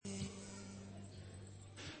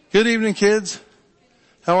Good evening, kids.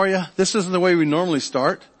 How are you? This isn't the way we normally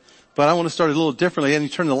start, but I want to start a little differently. And you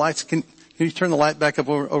turn the lights. Can you turn the light back up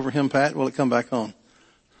over him, Pat? Will it come back on?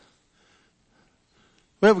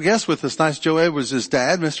 We have a guest with us. Nice. Joe Edwards, his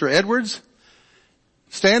dad, Mr. Edwards.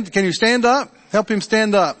 Can you stand up? Help him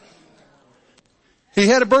stand up. He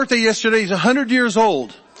had a birthday yesterday. He's 100 years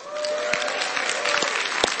old.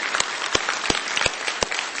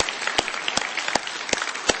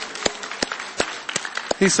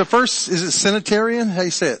 He's the first, is it Centenarian? How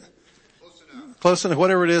you say it? Close enough,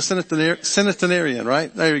 whatever it is, Centenarian,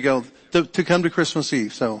 right? There you go. To come to Christmas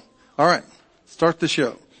Eve. So, alright. Start the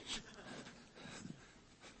show.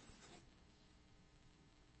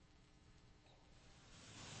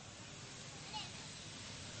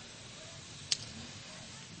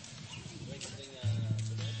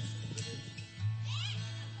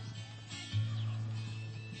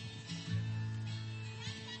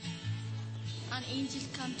 An angel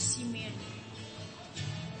came to see Mary.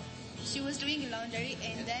 She was doing laundry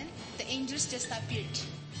and then the angels just appeared.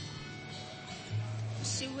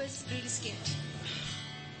 She was really scared.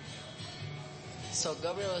 So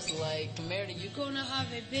Gabriel was like, Mary, you're gonna have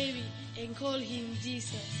a baby and call him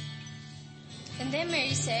Jesus. And then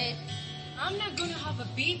Mary said, I'm not gonna have a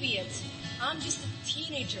baby yet. I'm just a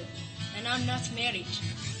teenager and I'm not married.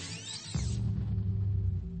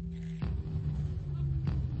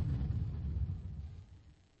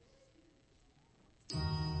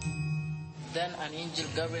 Then an angel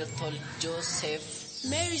Gabriel told Joseph,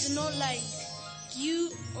 Mary's not lying.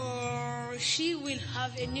 You or she will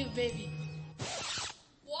have a new baby.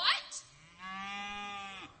 what?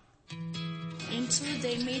 And so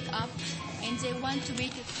they made up and they went to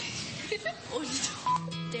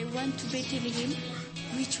Bethlehem,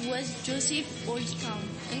 which was Joseph's old town.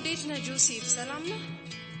 እንዴት ነህ ጆሴፍ? ሰላም ነህ?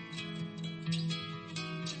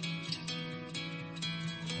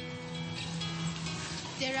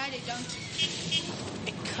 They ride a donkey.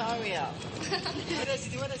 a carrier.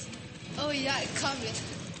 What is it? Oh yeah, a carrot.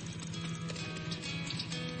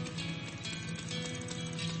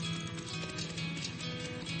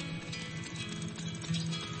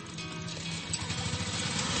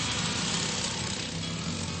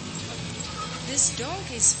 This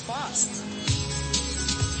donkey is fast.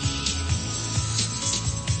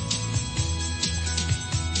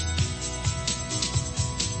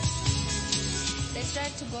 They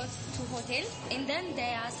tried to go to hotel and then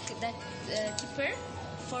they asked the keeper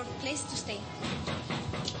for place to stay.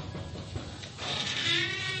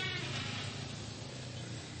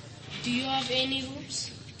 Do you have any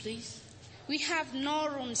rooms, please? We have no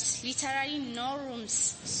rooms, literally no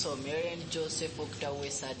rooms. So Mary and Joseph walked away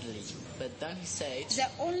sadly. But then he said, The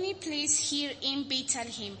only place here in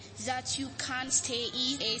Bethlehem that you can stay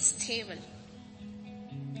is a stable.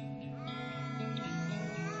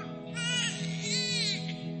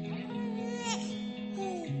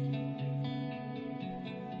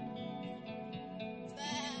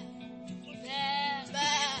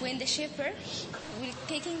 When the shepherd will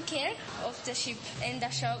taking care of the sheep and the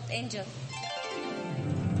shout angel.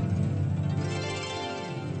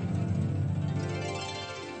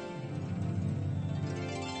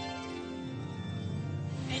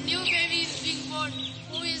 A new baby is being born.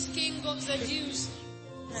 Who is King of the Jews?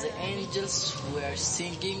 the angels were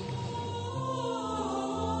singing,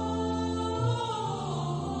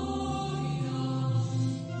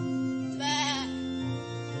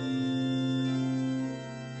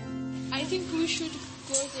 I think we should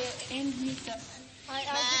go there and meet them. I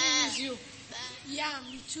agree with you. Yeah,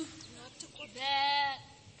 me too. Not to go there.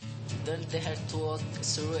 Then they had to walk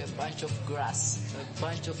through a bunch of grass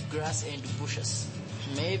and bushes.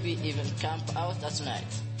 Maybe even camp out at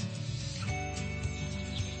night.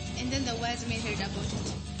 And then the wise men heard about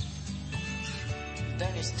it.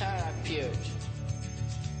 Then a star appeared.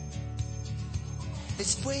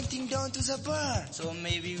 It's pointing down to the bar. So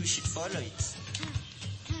maybe we should follow it.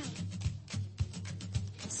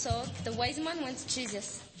 So the wise man went to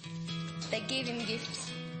Jesus. They gave him gifts.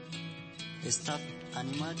 A stuffed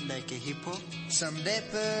animal like a hippo. Some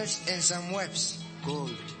leopards and some webs.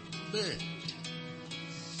 Gold. Good.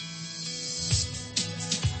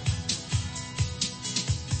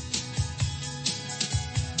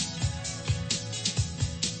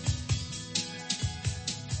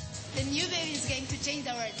 The new baby is going to change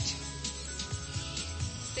the world.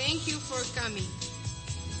 Thank you for coming.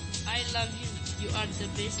 I love you. You are the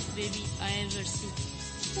best baby I ever seen.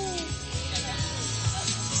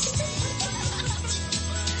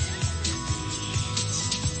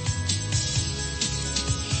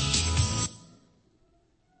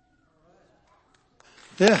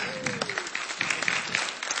 Yeah.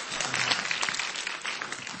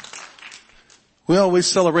 We always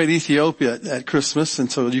celebrate Ethiopia at Christmas,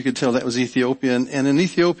 and so you could tell that was Ethiopia. And in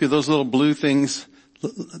Ethiopia, those little blue things,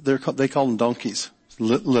 they call them donkeys,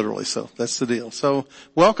 literally. So that's the deal. So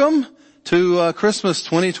welcome to Christmas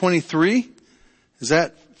 2023. Is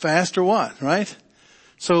that fast or what? Right?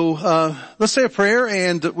 So let's say a prayer,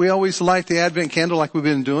 and we always light the Advent candle like we've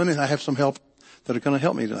been doing, and I have some help that are going to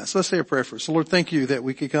help me tonight. So let's say a prayer first. So Lord, thank you that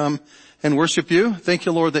we could come and worship you. Thank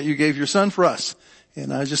you, Lord, that you gave your son for us.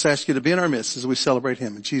 And I just ask you to be in our midst as we celebrate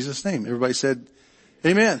him in Jesus' name. Everybody said,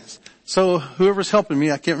 amen. So whoever's helping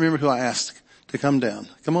me, I can't remember who I asked to come down.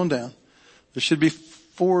 Come on down. There should be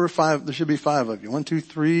 4 or 5, there should be 5 of you. 1, 2,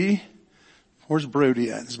 3. Where's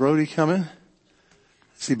Brody at? Is Brody coming?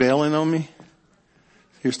 Is he bailing on me?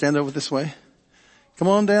 Here, stand over this way. Come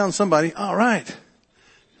on down, somebody. All right.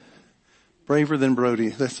 Braver than Brody.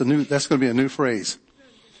 That's going to be a new phrase.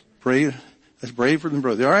 That's braver than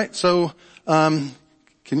Brody. All right. So,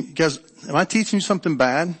 can you guys, am I teaching you something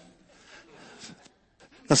bad?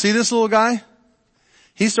 Now see this little guy?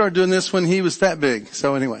 He started doing this when he was that big.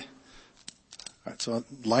 So anyway. Alright, so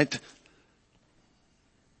light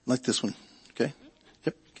this one. Okay?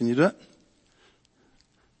 Yep. Can you do it?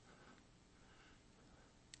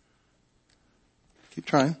 Keep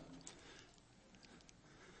trying.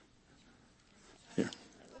 Here.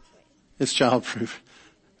 It's childproof.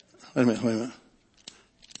 Wait a minute.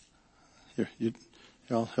 Here,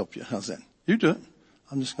 I'll help you. How's that? You do it.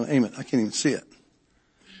 I'm just going to aim it. I can't even see it.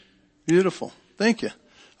 Beautiful. Thank you.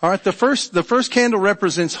 All right. The first candle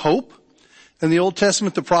represents hope. In the Old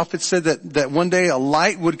Testament, the prophet said that one day a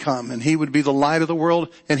light would come, and he would be the light of the world,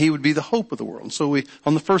 and he would be the hope of the world. And so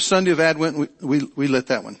on the first Sunday of Advent, we lit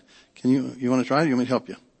that one. Can you want to try it? You want me to help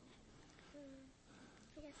you?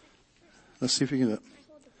 Let's see if you can do it.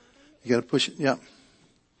 You got to push it. Yeah.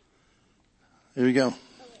 There you go.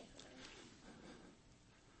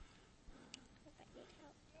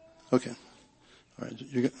 Okay. All right.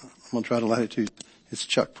 I'm going to try to light it too. It's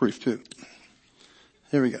chuck proof too.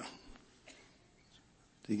 Here we go.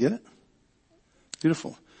 Do you get it?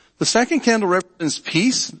 Beautiful. The second candle represents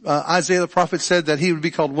peace. Isaiah the prophet said that he would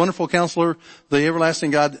be called Wonderful Counselor, the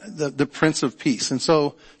Everlasting God, the Prince of Peace. And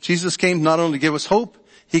so Jesus came not only to give us hope,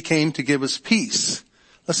 he came to give us peace.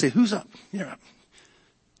 Let's see, who's up? You're up.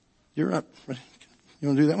 You're up. You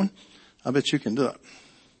want to do that one? I bet you can do it.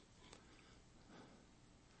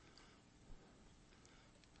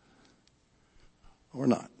 Or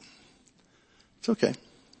not. It's okay.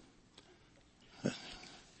 All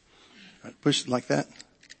right, push it like that.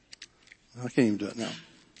 I can't even do it now.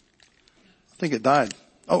 I think it died.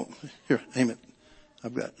 Oh, here, aim it.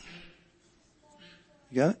 I've got it.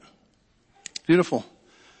 You got it? Beautiful.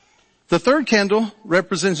 The third candle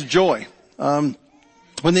represents joy. When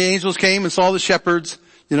the angels came and saw the shepherds,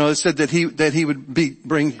 it said that he would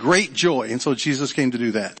bring great joy. And so Jesus came to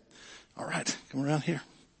do that. All right, come around here.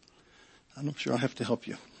 I'm not sure I'll have to help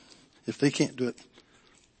you. If they can't do it,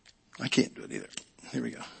 I can't do it either. Here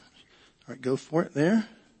we go. All right, go for it there.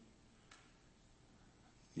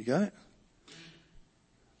 You got it?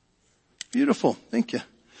 Beautiful. Thank you.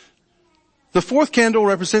 The fourth candle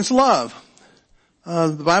represents love.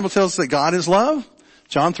 The Bible tells us that God is love.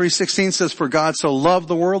 John 3:16 says, for God so loved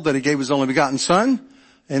the world that he gave his only begotten son.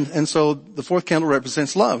 And so the fourth candle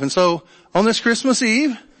represents love. And so on this Christmas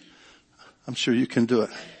Eve, I'm sure you can do it.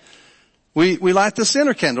 We light the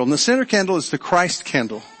center candle, and the center candle is the Christ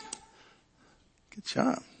candle. Good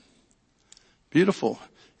job. Beautiful.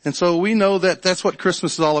 And so we know that that's what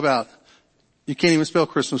Christmas is all about. You can't even spell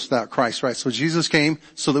Christmas without Christ, right? So Jesus came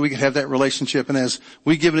so that we could have that relationship. And as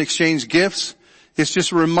we give and exchange gifts, it's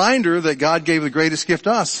just a reminder that God gave the greatest gift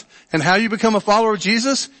to us. And how you become a follower of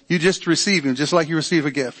Jesus, you just receive him, just like you receive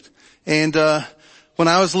a gift. And when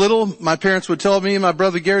I was little, my parents would tell me and my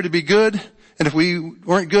brother Gary to be good. And if we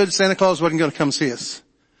weren't good, Santa Claus wasn't going to come see us.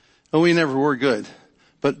 And we never were good.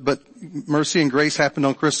 But mercy and grace happened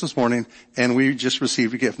on Christmas morning, and we just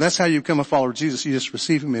received a gift. And that's how you become a follower of Jesus. You just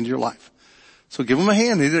receive him into your life. So give him a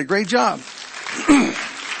hand. He did a great job. We're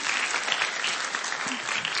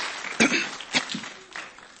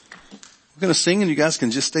going to sing, and you guys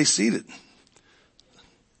can just stay seated.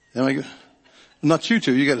 Not you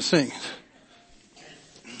two. You got to sing.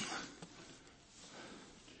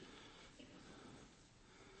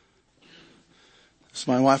 It's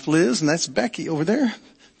my wife Liz, and that's Becky over there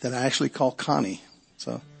that I actually call Connie.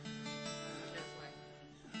 So,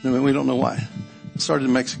 no, we don't know why. It started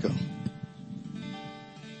in Mexico.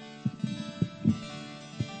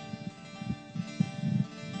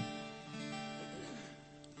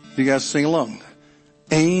 You guys sing along.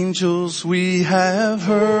 Angels we have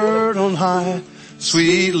heard on high,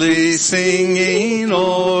 sweetly singing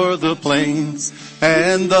o'er the plains.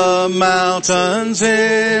 and the mountains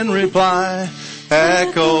in reply,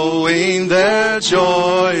 echoing their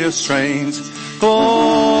joyous strains.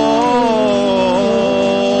 Gloria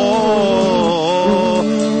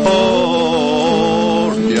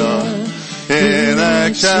in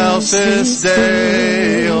excelsis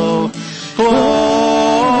Deo.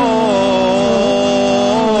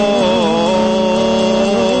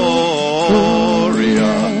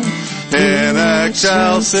 Gloria in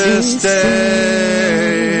excelsis Deo.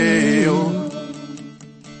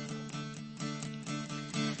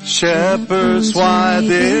 Shepherds, why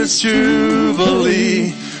this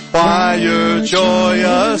jubilee? Why your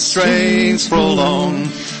joyous strains prolong?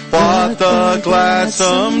 What the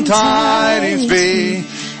gladsome tidings be,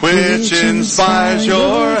 which inspires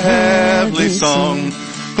your heavenly song?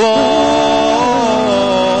 Gloria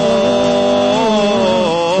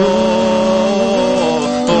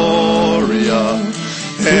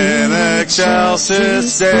in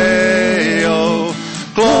excelsis Deo.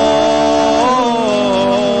 Gloria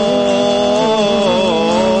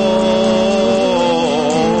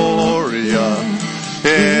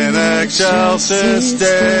in excelsis Deo.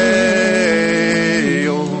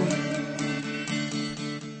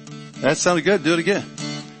 That sounded good. Do it again.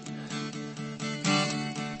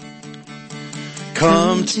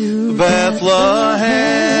 Come to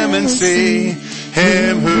Bethlehem and see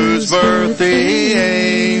him whose birth the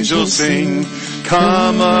angels sing.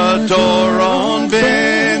 Come adore on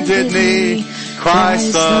bended knee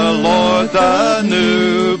Christ the Lord, the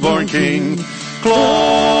newborn King. Gloria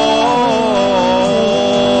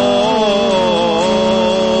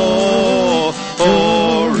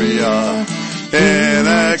in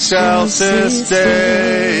excelsis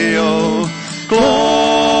Deo. Gloria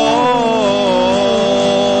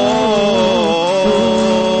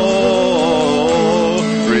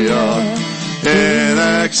in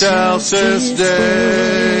excelsis Deo.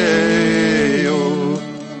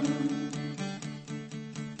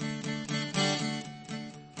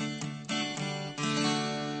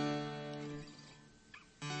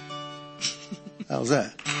 How's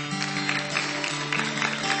that?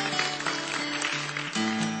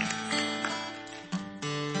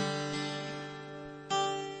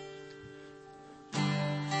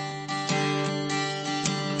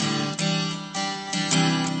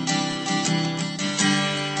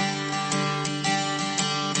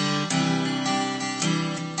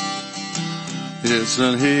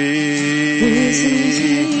 Isn't he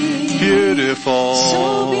beautiful?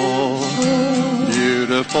 So beautiful.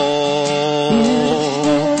 Beautiful.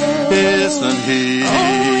 Isn't he?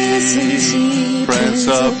 Prince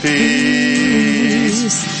of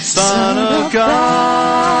Peace, Son of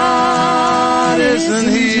God, isn't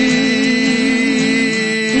he?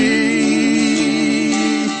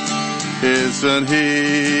 Isn't he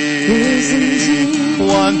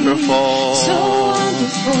wonderful? So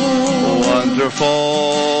wonderful. Wonderful.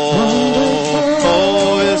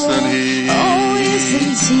 Oh, isn't he?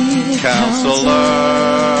 Counselor,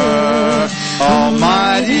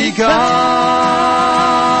 Almighty God,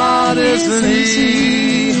 isn't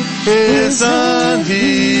he? Isn't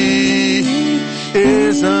he?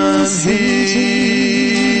 Isn't he?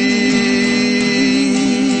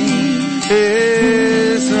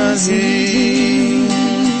 Isn't he?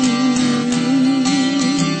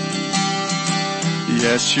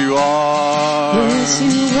 Yes, you are. Yes,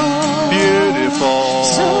 you are. Beautiful.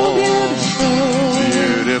 So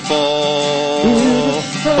beautiful. Beautiful.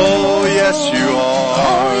 Oh, yes, you are.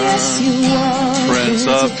 Oh, yes, you are. Prince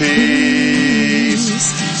of Peace,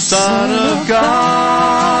 Son of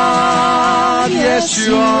God. Yes,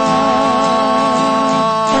 you are.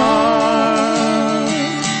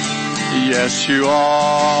 Yes, you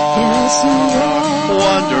are. Yes, you are.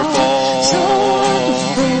 Wonderful. So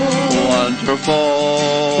wonderful. Wonderful.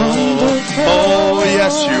 Wonderful. Oh,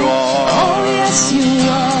 yes, you are. Oh, yes, you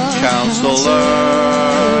are. Counselor,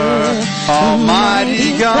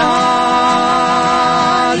 Almighty God.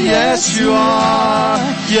 Yes, you are.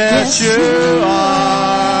 Yes, you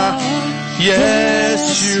are.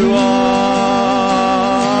 Yes, you are.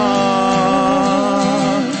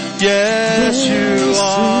 Yes, you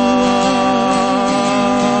are.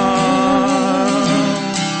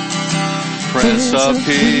 Prince of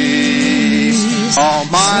Peace,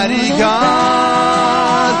 Almighty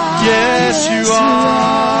God. Yes, you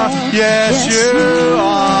are. Yes, you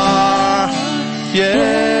are.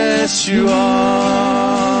 Yes, you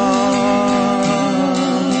are.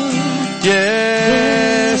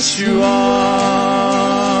 Yes, you are.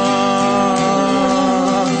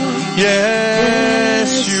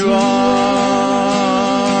 Yes, you are.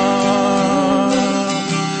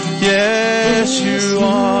 Yes, you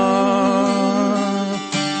are.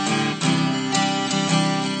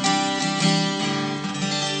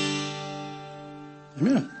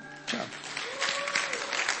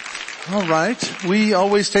 right. We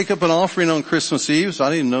always take up an offering on Christmas Eve, so I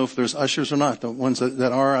don't even know if there's ushers or not. The ones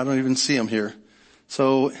that are, I don't even see them here.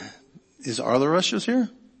 So, are there ushers here?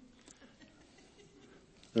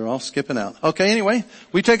 They're all skipping out. Okay, anyway,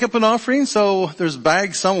 we take up an offering, so there's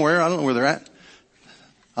bags somewhere. I don't know where they're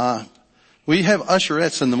at. We have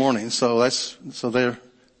usherettes in the morning, so they're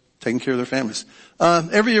taking care of their families.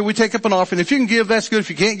 Every year we take up an offering. If you can give, that's good. If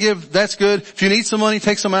you can't give, that's good. If you need some money,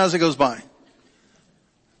 take some out as it goes by.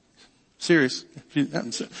 Serious.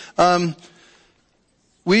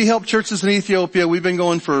 We help churches in Ethiopia. We've been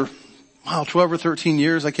going for, 12 or 13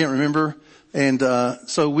 years. I can't remember. And,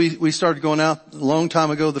 so we started going out a long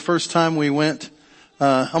time ago. The first time we went,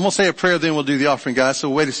 I'm going to say a prayer, then we'll do the offering, guys.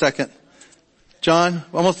 So wait a second. John,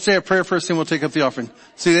 I'm going to say a prayer first, then we'll take up the offering.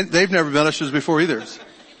 See, they've never been ushers before either.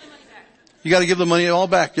 You got to give the money all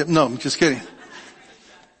back. No, I'm just kidding.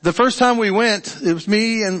 The first time we went, it was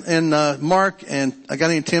me and Mark and a guy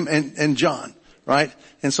named Tim and John, right?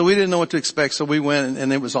 And so we didn't know what to expect, so we went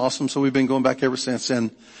and it was awesome. So we've been going back ever since. And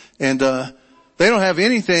they don't have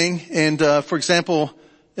anything. And for example,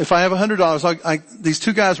 if I have $100, these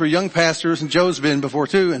two guys were young pastors, and Joe's been before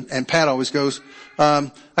too, and Pat always goes.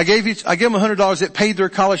 I gave them $100 that paid their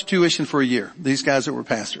college tuition for a year. These guys that were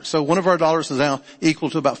pastors. So one of our dollars is now equal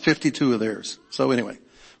to about 52 of theirs. So anyway,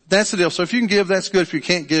 that's the deal. So if you can give, that's good. If you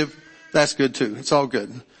can't give, that's good too. It's all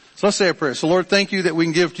good. So let's say a prayer. So Lord, thank you that we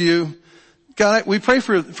can give to you. God, we pray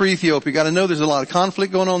for Ethiopia. God, I know there's a lot of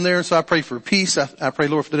conflict going on there, so I pray for peace. I pray,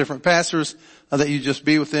 Lord, for the different pastors, that you just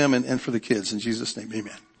be with them and for the kids. In Jesus' name,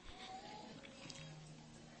 amen.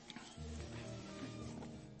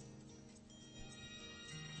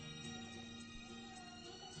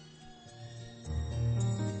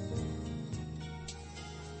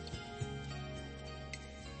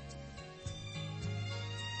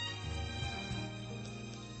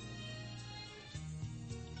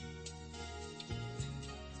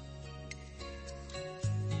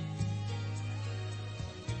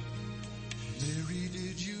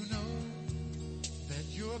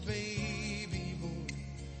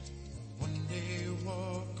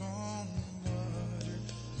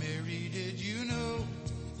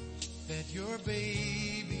 Your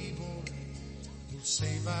baby boy will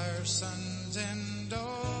save our sons and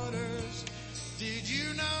daughters. Did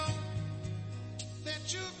you know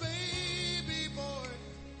that your baby boy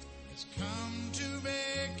has come to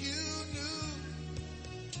make you new?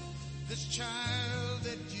 This child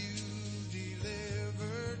that you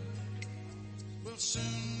delivered will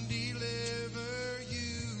soon deliver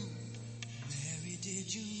you. Mary,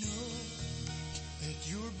 did you know that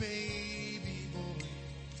your baby boy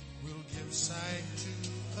will give sight to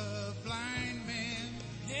a blind man?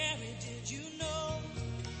 Mary, did you know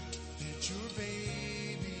that your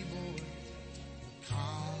baby boy will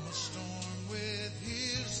calm a storm with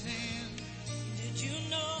his hand? Did you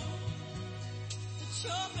know that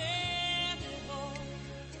your baby boy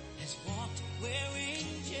has walked where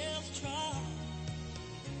angels trod?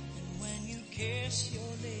 And when you kiss your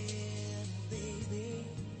little baby,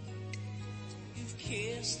 you've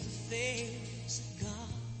kissed the face of God.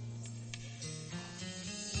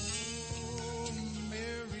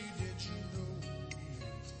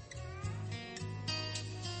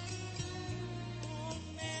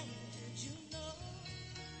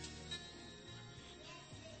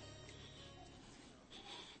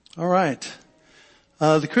 All right.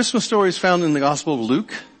 The Christmas story is found in the Gospel of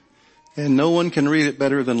Luke, and no one can read it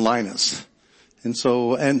better than Linus. And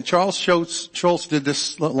Charles Schultz did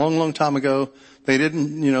this long time ago. They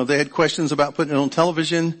they had questions about putting it on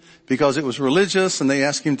television because it was religious, and they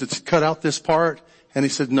asked him to cut out this part, and he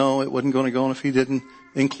said no, it wasn't going to go on if he didn't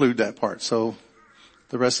include that part. So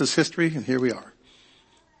the rest is history, and here we are.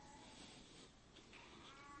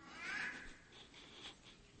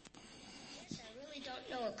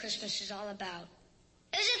 Christmas is all about.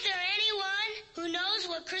 Isn't there anyone who knows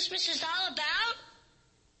what Christmas is all about?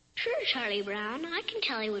 Sure, Charlie Brown. I can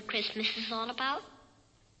tell you what Christmas is all about.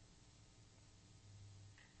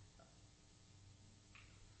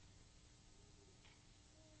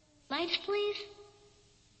 Lights, please.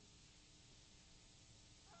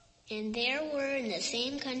 And there were in the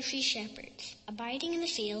same country shepherds, abiding in the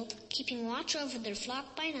field, keeping watch over their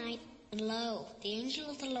flock by night. And lo, the angel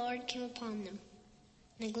of the Lord came upon them.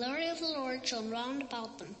 And the glory of the Lord shone round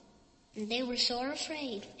about them. And they were sore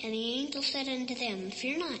afraid. And the angel said unto them,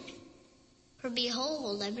 Fear not. For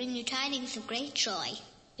behold, I bring you tidings of great joy,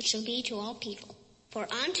 which shall be to all people. For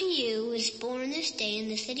unto you is born this day in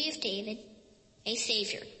the city of David a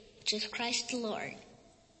Savior, which is Christ the Lord.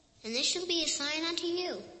 And this shall be a sign unto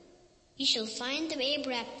you. You shall find the babe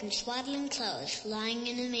wrapped in swaddling clothes, lying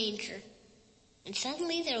in a manger. And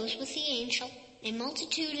suddenly there was with the angel a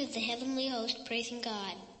multitude of the heavenly host praising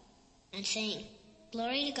God, and saying,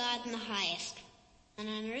 Glory to God in the highest, and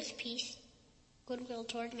on earth peace, goodwill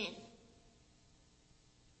toward men.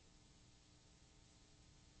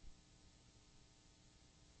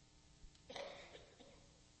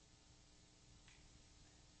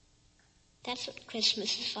 That's what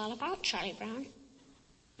Christmas is all about, Charlie Brown.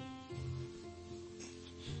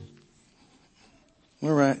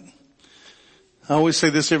 All right. I always say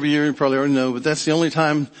this every year, you probably already know, but that's the only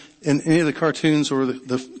time in any of the cartoons or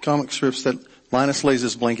the comic strips that Linus lays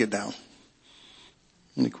his blanket down.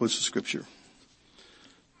 And he quotes the scripture.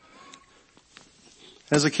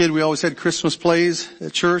 As a kid, we always had Christmas plays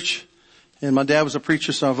at church, and my dad was a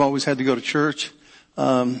preacher, so I've always had to go to church.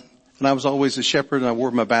 And I was always a shepherd, and I wore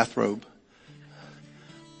my bathrobe.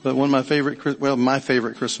 But one of my favorite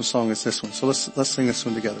Christmas song is this one. So let's sing this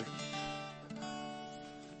one together.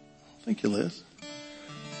 Thank you, Liz.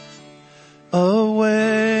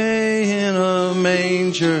 Away in a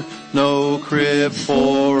manger, no crib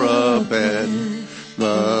for a bed,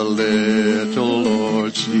 the little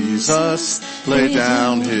Lord Jesus laid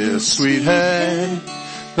down his sweet head.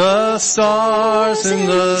 The stars in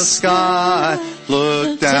the sky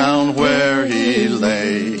looked down where he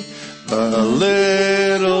lay. The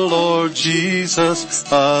little Lord Jesus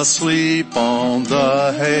asleep on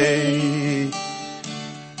the hay.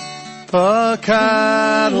 The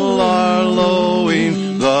cattle are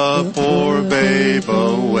lowing, the poor babe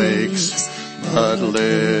awakes, but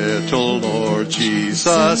little Lord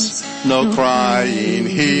Jesus no crying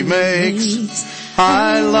he makes.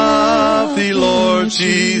 I love thee, Lord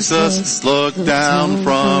Jesus, look down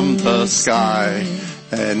from the sky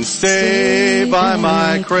and stay by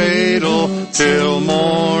my cradle till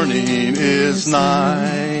morning is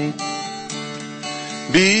nigh.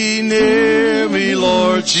 Be near me,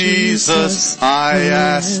 Lord Jesus, I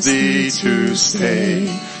ask thee to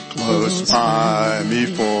stay close by me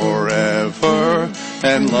forever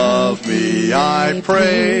and love me, I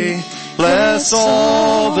pray. Bless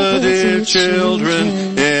all the dear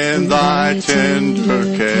children in thy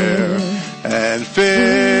tender care, and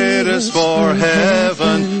fit us for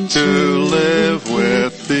heaven to live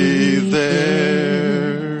with thee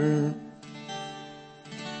there.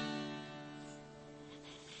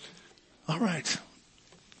 All right.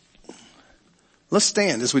 Let's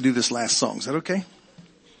stand as we do this last song. Is that okay?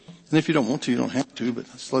 And if you don't want to, you don't have to, but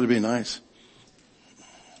just let it be nice.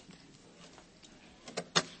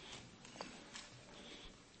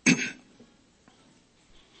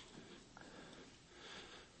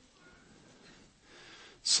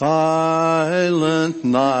 Silent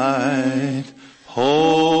night,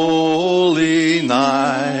 holy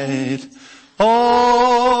night,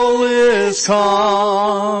 all is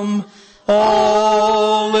calm,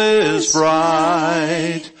 all is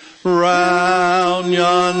bright, round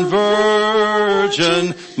yon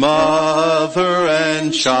virgin, mother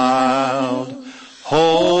and child,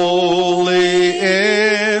 holy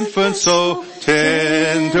infant, so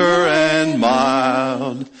tender and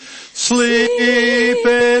mild. Sleep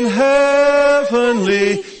in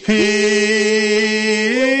heavenly peace.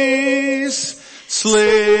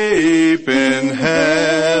 Sleep in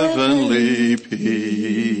heavenly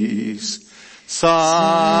peace.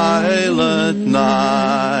 Silent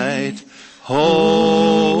night,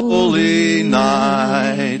 holy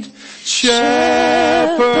night.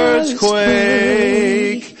 Shepherds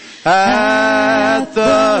quake at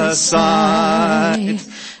the sight.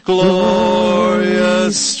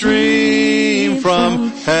 Glorious stream from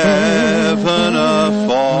heaven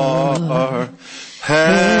afar,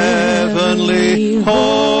 heavenly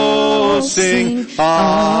hosts sing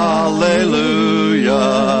Alleluia.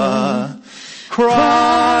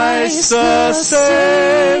 Christ the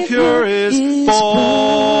Savior is born.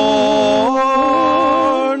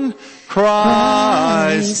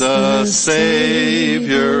 Christ the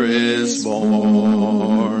Savior is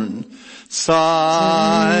born.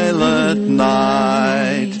 Silent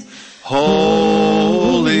night,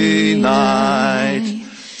 holy night,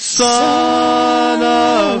 Son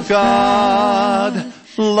of God,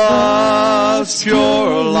 love's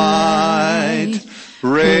pure light,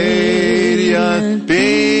 radiant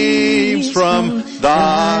beams from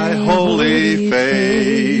thy holy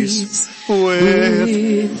face,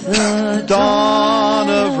 with the dawn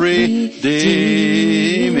of redeeming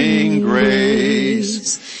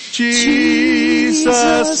grace.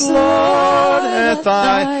 Jesus, Lord, at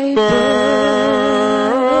thy birth.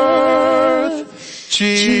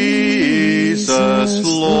 Jesus,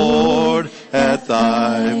 Lord, at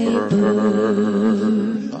thy birth.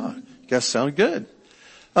 You guys sound good.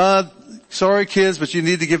 Sorry kids, but you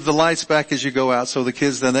need to give the lights back as you go out so the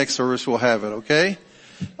kids the next service will have it, okay?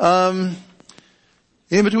 In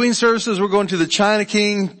between services, we're going to the China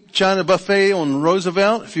King China Buffet on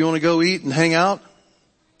Roosevelt. If you want to go eat and hang out,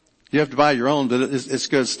 you have to buy your own, but it's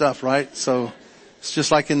good stuff, right? So it's just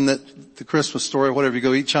like in the Christmas story, whatever, you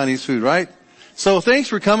go eat Chinese food, right? So thanks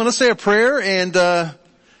for coming. Let's say a prayer and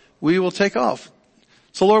we will take off.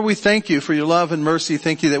 So Lord, we thank you for your love and mercy.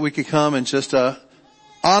 Thank you that we could come and just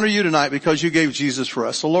honor you tonight because you gave Jesus for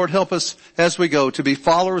us. So Lord, help us as we go to be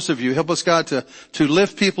followers of you. Help us, God, to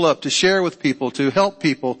lift people up, to share with people, to help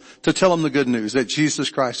people, to tell them the good news that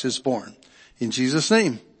Jesus Christ is born. In Jesus'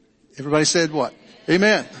 name. Everybody said what?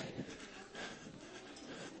 Amen.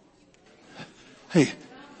 Hey.